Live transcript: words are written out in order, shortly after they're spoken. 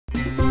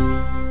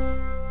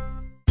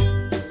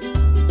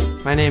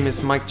My name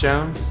is Mike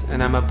Jones,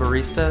 and I'm a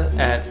barista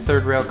at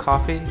Third Rail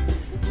Coffee,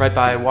 right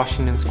by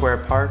Washington Square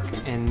Park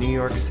in New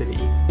York City.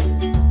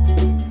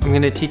 I'm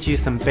going to teach you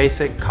some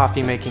basic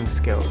coffee making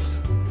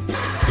skills.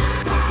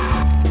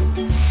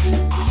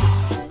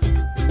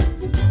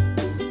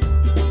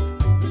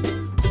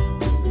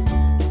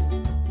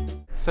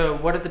 So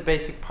what are the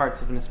basic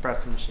parts of an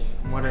espresso machine?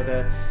 What are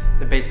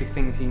the basic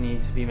things you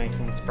need to be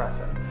making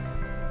espresso?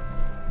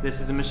 This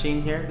is a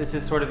machine here. This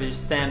is sort of a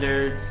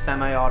standard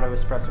semi-auto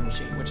espresso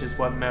machine, which is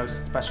what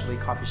most specialty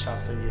coffee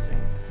shops are using.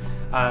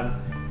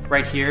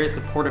 Right here is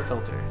the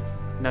portafilter.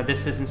 Now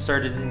this is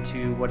inserted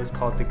into what is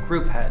called the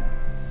group head.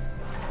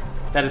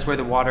 That is where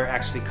the water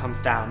actually comes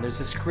down. There's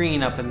a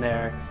screen up in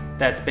there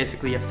that's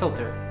basically a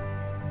filter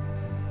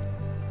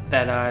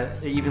that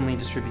evenly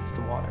distributes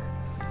the water.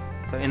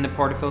 So in the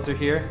portafilter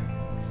here,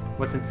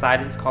 what's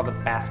inside it is called a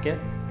basket.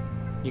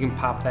 You can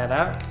pop that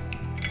out.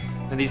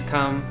 Now these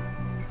come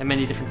in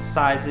many different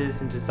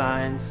sizes and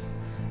designs.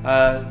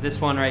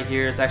 This one right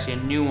here is actually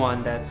a new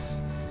one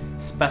that's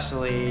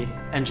specially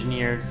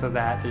engineered so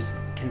that there's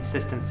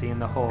consistency in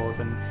the holes,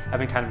 and I've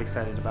been kind of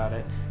excited about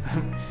it.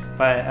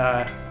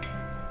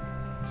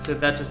 So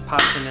that just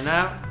pops in and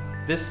out.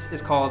 This is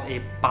called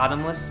a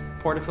bottomless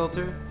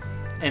portafilter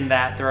in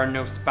that there are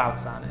no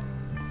spouts on it.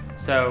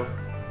 So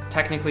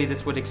technically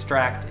this would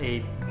extract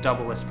a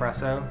double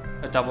espresso,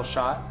 a double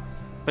shot,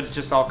 but it's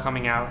just all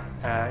coming out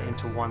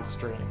into one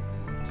stream.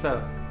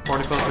 So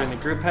portafilter in the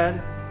group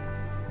head.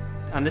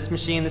 On this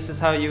machine, this is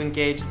how you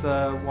engage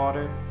the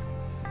water.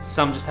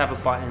 Some just have a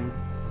button,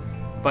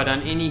 but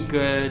on any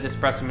good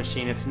espresso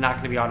machine, it's not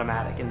going to be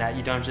automatic in that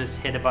you don't just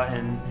hit a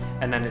button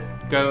and then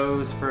it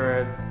goes for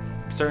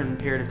a certain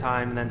period of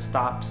time and then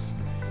stops.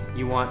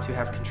 You want to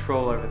have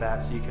control over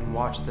that so you can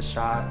watch the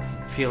shot,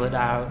 feel it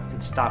out,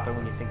 and stop it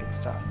when you think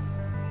it's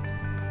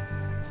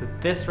done. So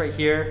this right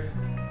here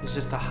is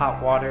just a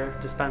hot water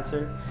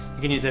dispenser.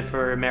 You can use it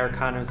for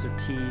Americanos or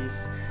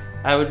teas.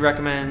 I would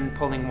recommend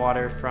pulling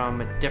water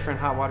from a different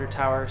hot water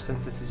tower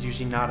since this is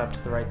usually not up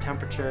to the right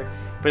temperature,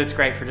 but it's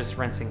great for just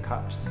rinsing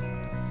cups.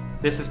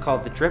 This is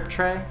called the drip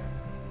tray.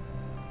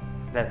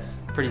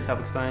 That's pretty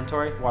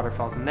self-explanatory. Water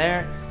falls in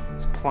there,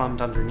 it's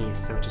plumbed underneath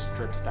so it just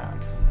drips down.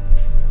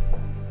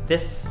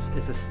 This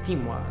is a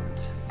steam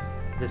wand.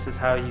 This is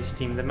how you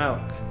steam the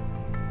milk.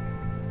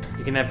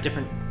 You can have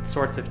different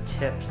sorts of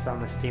tips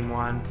on the steam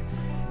wand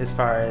as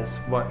far as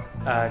what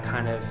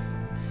kind of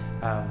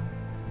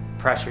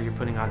pressure you're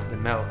putting onto the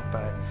milk,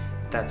 but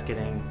that's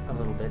getting a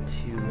little bit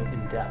too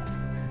in-depth.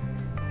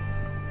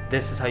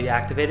 This is how you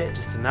activate it,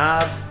 just a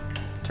knob,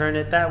 turn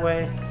it that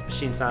way. This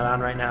machine's not on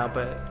right now,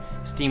 but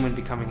steam would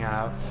be coming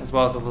out, as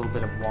well as a little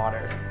bit of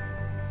water.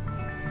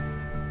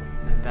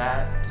 And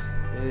that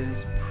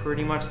is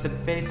pretty much the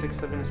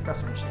basics of an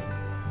espresso machine.